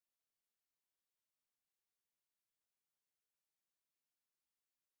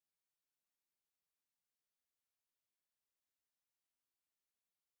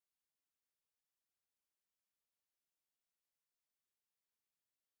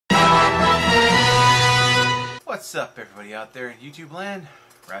What's up, everybody out there in YouTube land?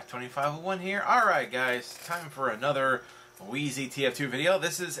 Wrath2501 here. Alright guys, time for another Wheezy TF2 video.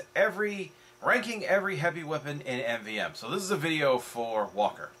 This is ranking every heavy weapon in MvM. So this is a video for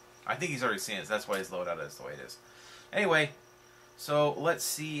Walker. I think he's already seen it, so that's why his loadout is the way it is. Anyway, so let's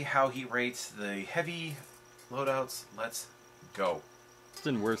see how he rates the heavy loadouts. Let's go.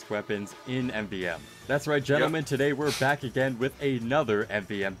 And worst weapons in MvM. That's right, gentlemen, Today we're back again with another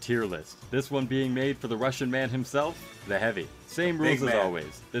MvM tier list. This one being made for the Russian man himself, the Heavy. Same rules as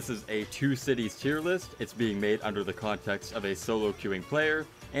always. This is a 2 cities tier list. It's being made under the context of a solo queuing player,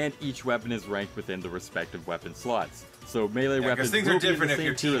 and each weapon is ranked within the respective weapon slots. So melee weapons things will are be in different the if same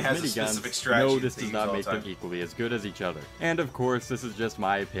your tier team as has a specific miniguns. strategy No, this does not make all them the time. equally as good as each other. And of course, this is just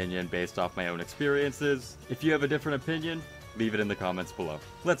my opinion based off my own experiences. If you have a different opinion, leave it in the comments below.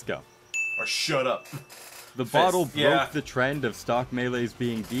 Let's go. Or shut up. The bottle broke yeah. the trend of stock melees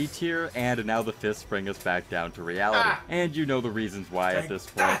being D tier, and now the fists bring us back down to reality. And you know the reasons why at this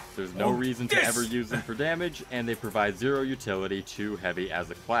point. There's no reason to ever use them for damage, and they provide zero utility to Heavy as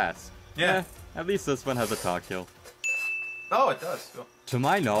a class. Yeah. At least this one has a taunt kill. Oh, it does. Cool. To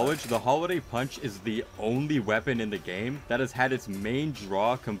my knowledge, the Holiday Punch is the only weapon in the game that has had its main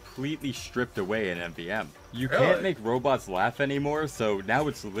draw completely stripped away in MvM. You can't make robots laugh anymore, so now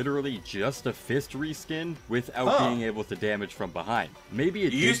it's literally just a fist reskin without being able to damage from behind. Maybe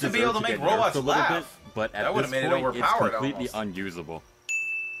it used to be able to make robots a little bit, laugh. but at That this made it point, it's overpowered completely almost. unusable.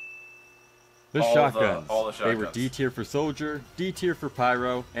 The All shotguns. the They were shotguns. D tier for Soldier, D tier for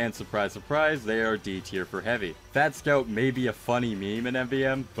Pyro, and surprise surprise, they are D tier for Heavy. Fat Scout may be a funny meme in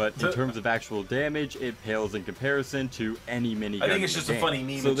MvM, but in terms of actual damage, it pales in comparison to any minigun. I think it's in just the a game. funny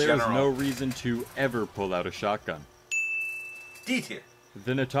meme So in there's general. no reason to ever pull out a shotgun. D tier.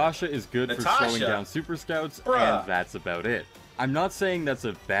 The Natasha is good for slowing down Super Scouts, and that's about it. I'm not saying that's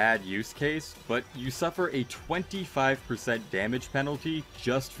a bad use case, but you suffer a 25% damage penalty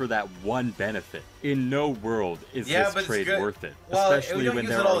just for that one benefit. In no world is this trade worth it, especially when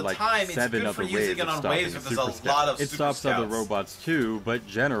there are like 7 other ways of stopping a Super Scout. It stops other robots too, but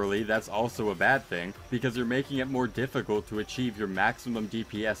generally that's also a bad thing, because you're making it more difficult to achieve your maximum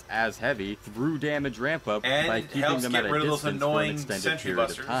DPS as Heavy through damage ramp up by keeping them at a distance for an extended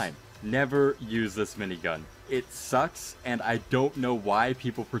period of time. Never use this minigun. It sucks, and I don't know why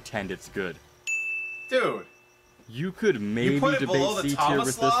people pretend it's good. Dude. You could maybe debate C tier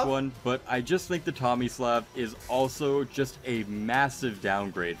with this one, but I just think the Tomislav is also just a massive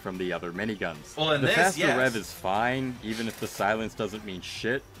downgrade from the other miniguns. Well, in the this, faster rev is fine, even if the silence doesn't mean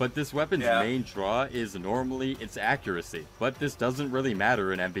shit, but this weapon's main draw is normally its accuracy. But this doesn't really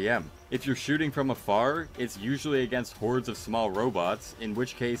matter in MvM. If you're shooting from afar, it's usually against hordes of small robots, in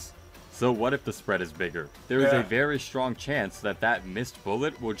which case, so what if the spread is bigger? There is a very strong chance that that missed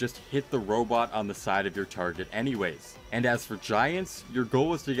bullet will just hit the robot on the side of your target anyways. And as for giants, your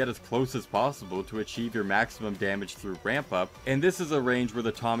goal is to get as close as possible to achieve your maximum damage through ramp up, and this is a range where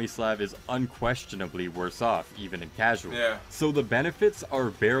the Tomislav is unquestionably worse off, even in casual. So the benefits are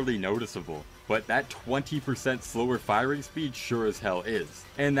barely noticeable, but that 20% slower firing speed sure as hell is.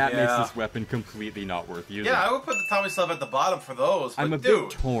 And that makes this weapon completely not worth using. Yeah, I would put the Tomislav at the bottom for those, but I'm a bit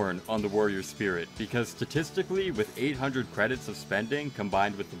torn on the Warrior Spirit, because statistically, with 800 credits of spending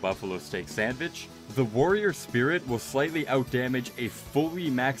combined with the Buffalo Steak Sandwich, the Warrior Spirit will slightly outdamage a fully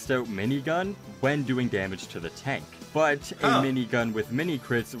maxed out minigun when doing damage to the tank. But a minigun with mini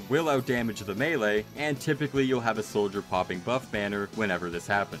crits will outdamage the melee, and typically you'll have a soldier popping buff banner whenever this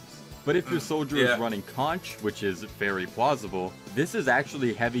happens. But if your soldier is running conch, which is very plausible, this is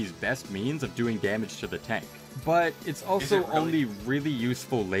actually Heavy's best means of doing damage to the tank. But it's also only really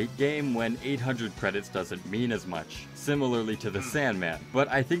useful late game when 800 credits doesn't mean as much, similarly to the Sandman. But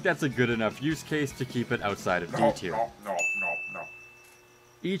I think that's a good enough use case to keep it outside of D tier. No.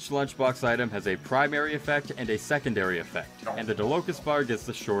 Each lunchbox item has a primary effect and a secondary effect, and the Delocus bar gets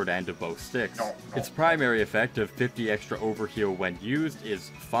the short end of both sticks. Its primary effect of 50 extra overheal when used is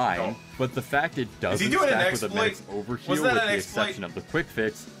fine, but the fact it doesn't stack with a minute's overheal with the exception of the quick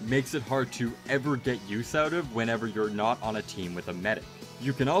fix makes it hard to ever get use out of whenever you're not on a team with a medic.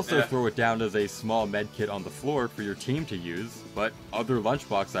 You can also throw it down as a small medkit on the floor for your team to use, but other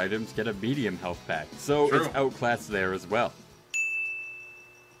lunchbox items get a medium health pack, so it's outclassed there as well.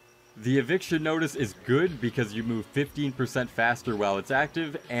 The eviction notice is good because you move 15% faster while it's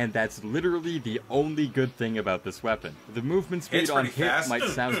active, and that's literally the only good thing about this weapon. The movement speed on hit might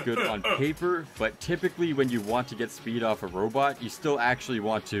sound good on paper, but typically when you want to get speed off a robot, you still actually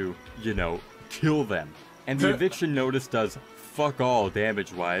want to, you know, kill them. And the eviction notice does fuck all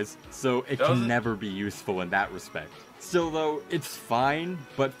damage-wise, so it can never be useful in that respect. Still though, it's fine,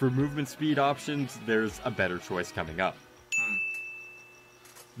 but for movement speed options, there's a better choice coming up.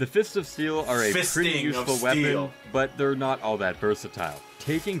 The Fists of Steel are a pretty useful weapon, but they're not all that versatile.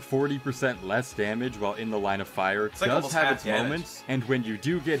 Taking 40% less damage while in the line of fire does have its moments, and when you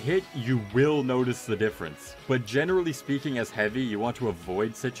do get hit, you will notice the difference. But generally speaking, as heavy, you want to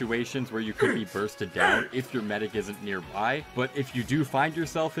avoid situations where you could be bursted down if your medic isn't nearby, but if you do find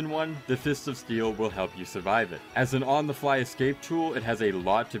yourself in one, the Fist of Steel will help you survive it. As an on-the-fly escape tool, it has a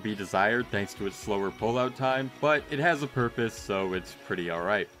lot to be desired thanks to its slower pullout time, but it has a purpose, so it's pretty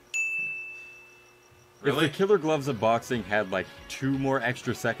alright. Really? If the Killer Gloves of Boxing had like 2 more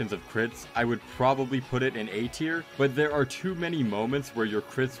extra seconds of crits, I would probably put it in A tier, but there are too many moments where your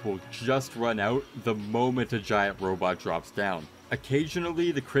crits will just run out the moment a giant robot drops down.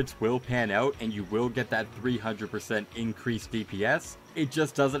 Occasionally, the crits will pan out and you will get that 300% increased DPS, it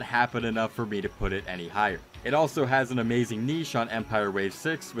just doesn't happen enough for me to put it any higher. It also has an amazing niche on Empire Wave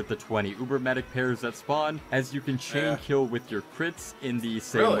 6 with the 20 Uber Medic pairs that spawn, as you can chain kill with your crits in the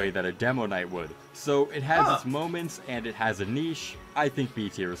same way that a Demo Knight would. So it has its moments and it has a niche. I think B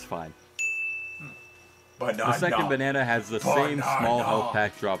tier is fine. The second banana has the same small health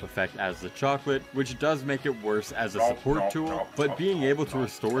pack drop effect as the chocolate, which does make it worse as a support tool, but being able to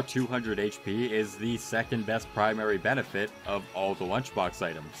restore 200 HP is the second best primary benefit of all the lunchbox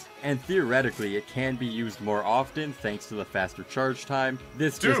items. And theoretically, it can be used more often thanks to the faster charge time.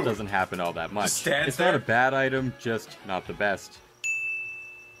 This just doesn't happen all that much. It's not a bad item, just not the best.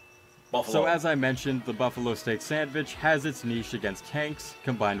 So as I mentioned, the Buffalo Steak Sandwich has its niche against tanks,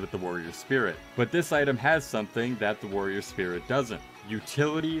 combined with the Warrior Spirit. But this item has something that the Warrior Spirit doesn't: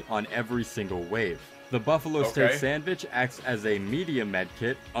 utility on every single wave. The Buffalo Steak Sandwich acts as a medium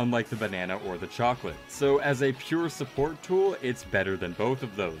medkit, unlike the banana or the chocolate. So as a pure support tool, it's better than both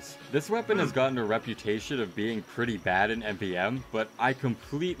of those. This weapon has gotten a reputation of being pretty bad in MvM, but I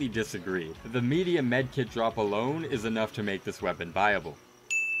completely disagree. The medium medkit drop alone is enough to make this weapon viable.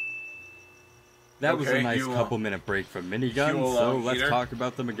 That was a nice couple minute break from miniguns, so let's talk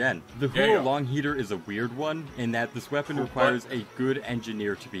about them again. The Huo Long Heater is a weird one, in that this weapon requires a good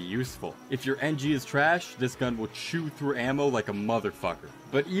engineer to be useful. If your NG is trash, this gun will chew through ammo like a motherfucker.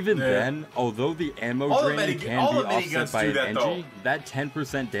 But even then, although the ammo drain can be offset by an NG, that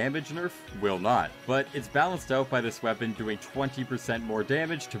 10% damage nerf will not. But it's balanced out by this weapon doing 20% more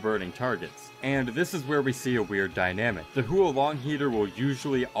damage to burning targets. And this is where we see a weird dynamic. The Huo Long Heater will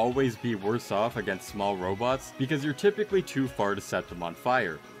usually always be worse off against small robots because you're typically too far to set them on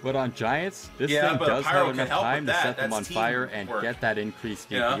fire. But on giants, this thing does have enough time to set them on fire and get that increased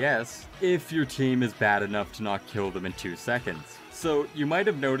DPS if your team is bad enough to not kill them in 2 seconds. So you might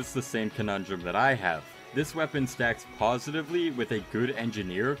have noticed the same conundrum that I have. This weapon stacks positively with a good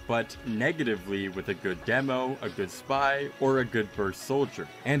engineer, but negatively with a good demo, a good spy, or a good burst soldier.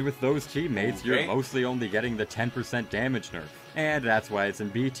 And with those teammates, you're mostly only getting the 10% damage nerf. And that's why it's in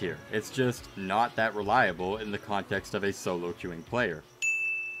B tier. It's just not that reliable in the context of a solo queuing player.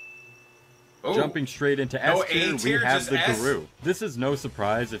 Jumping straight into S tier, we have the Guru. This is no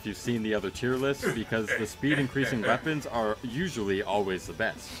surprise if you've seen the other tier lists, because the speed increasing weapons are usually always the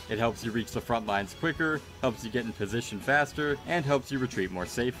best. It helps you reach the front lines quicker, helps you get in position faster, and helps you retreat more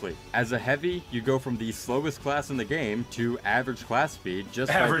safely. As a heavy, you go from the slowest class in the game to average class speed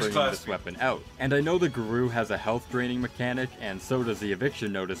just by bringing this weapon out. And I know the Guru has a health draining mechanic, and so does the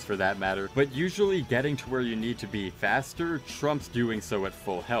eviction notice for that matter, but usually getting to where you need to be faster trumps doing so at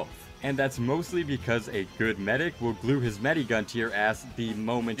full health. And that's mostly because a good medic will glue his medigun to your ass the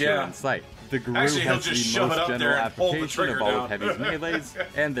moment you're in sight. The Guru has the most general application of all of Heavy's melees,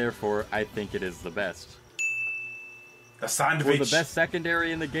 and therefore I think it is the best. For the best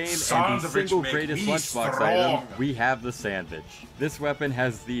secondary in the game and the single greatest lunchbox item, we have the Sandwich. This weapon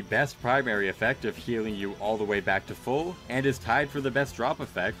has the best primary effect of healing you all the way back to full, and is tied for the best drop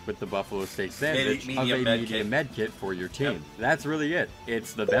effect with the Buffalo Steak Sandwich of a medium medkit for your team. That's really it.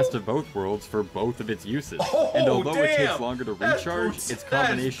 It's the best of both worlds for both of its uses. And although it takes longer to recharge, its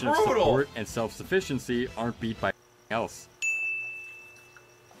combination of support and self-sufficiency aren't beat by anything else.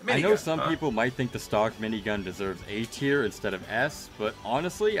 I know some people might think the stock minigun deserves A tier instead of S, but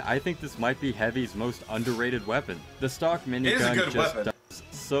honestly, I think this might be Heavy's most underrated weapon. The stock minigun just does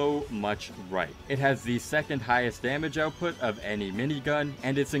so much right. It has the second highest damage output of any minigun,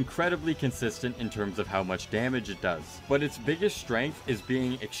 and it's incredibly consistent in terms of how much damage it does. But its biggest strength is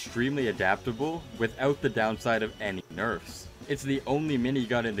being extremely adaptable without the downside of any nerfs. It's the only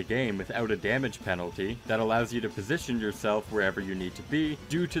minigun in the game without a damage penalty that allows you to position yourself wherever you need to be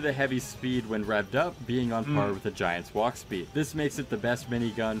due to the heavy speed when revved up being on par with a giant's walk speed. This makes it the best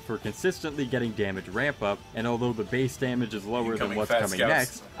minigun for consistently getting damage ramp up, and although the base damage is lower than what's coming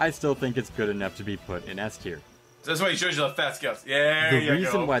next, I still think it's good enough to be put in S tier. So that's why he shows you the fat scouts. Yeah, the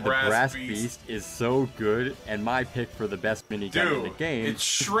reason why the Brass Beast is so good and my pick for the best minigun in the game it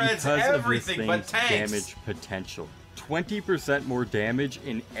shreds because everything of this thing's damage potential. 20% more damage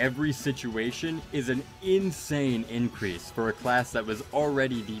in every situation is an insane increase for a class that was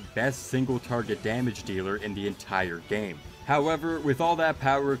already the best single target damage dealer in the entire game. However, with all that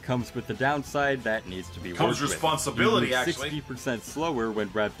power comes with the downside that needs to be worked with. Responsibility, actually. 60% slower when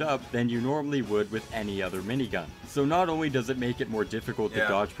revved up than you normally would with any other minigun. So not only does it make it more difficult to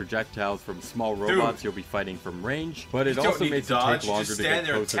dodge projectiles from small robots you'll be fighting from range, but it also makes it take longer to get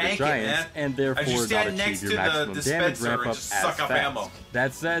closer to giants, and therefore not achieve your maximum damage ramp up as fast.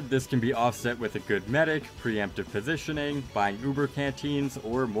 That said, this can be offset with a good medic, preemptive positioning, buying Uber canteens,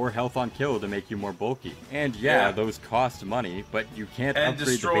 or more health on kill to make you more bulky. And yeah, those cost money, but you can't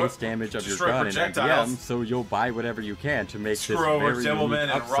upgrade the base damage of your gun in MvM, so you'll buy whatever you can to make this very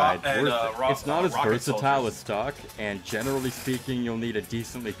unique upside worth it. It's not as versatile as stock, and generally speaking, you'll need a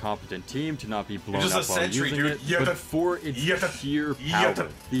decently competent team to not be blown up while using it, but for its sheer power,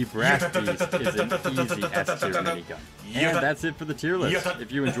 the Brass Beast is an easy S-tier minigun. And that's it for the tier list.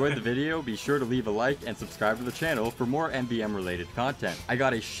 If you enjoyed the video, be sure to leave a like and subscribe to the channel for more MvM related content. I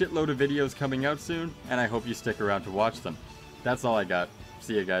got a shitload of videos coming out soon, and I hope you stick around to watch them. That's all I got.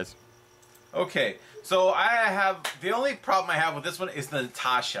 See you guys. Okay, so the only problem I have with this one is the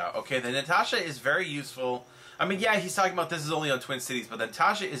Natasha. Okay, the Natasha is very useful. I mean, yeah, he's talking about this is only on Twin Cities, but the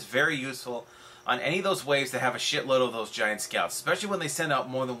Natasha is very useful on any of those waves that have a shitload of those giant scouts, especially when they send out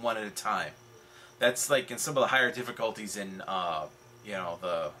more than one at a time. That's like in some of the higher difficulties in, you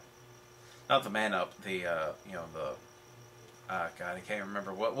know, not the man up, the, you know, the, God, I can't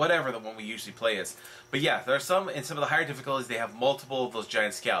remember whatever the one we usually play is. But yeah, there are some in some of the higher difficulties. They have multiple of those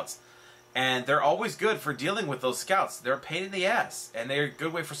giant scouts, and they're always good for dealing with those scouts. They're a pain in the ass, and they're a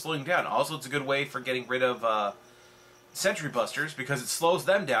good way for slowing down. Also, it's a good way for getting rid of sentry busters because it slows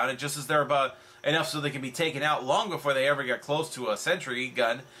them down, and just as they're about enough so they can be taken out long before they ever get close to a sentry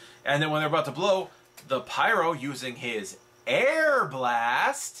gun, and then when they're about to blow, the pyro using his air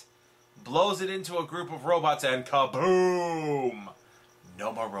blast blows it into a group of robots, and kaboom!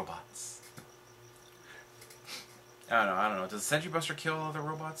 No more robots. I don't know. Does the Sentry Buster kill other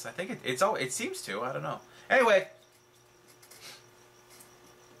robots? I think it seems to. I don't know. Anyway.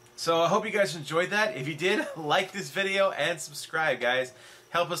 So I hope you guys enjoyed that. If you did, like this video and subscribe, guys.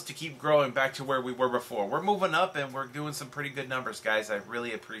 Help us to keep growing back to where we were before. We're moving up and we're doing some pretty good numbers, guys. I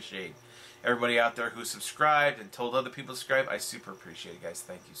really appreciate everybody out there who subscribed and told other people to subscribe. I super appreciate it, guys.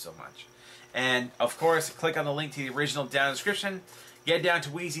 Thank you so much. And, of course, click on the link to the original down in the description. Get down to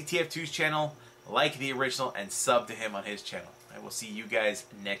Wheezy TF2's channel, like the original, and sub to him on his channel. I will see you guys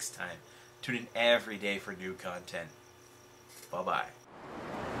next time. Tune in every day for new content. Bye-bye.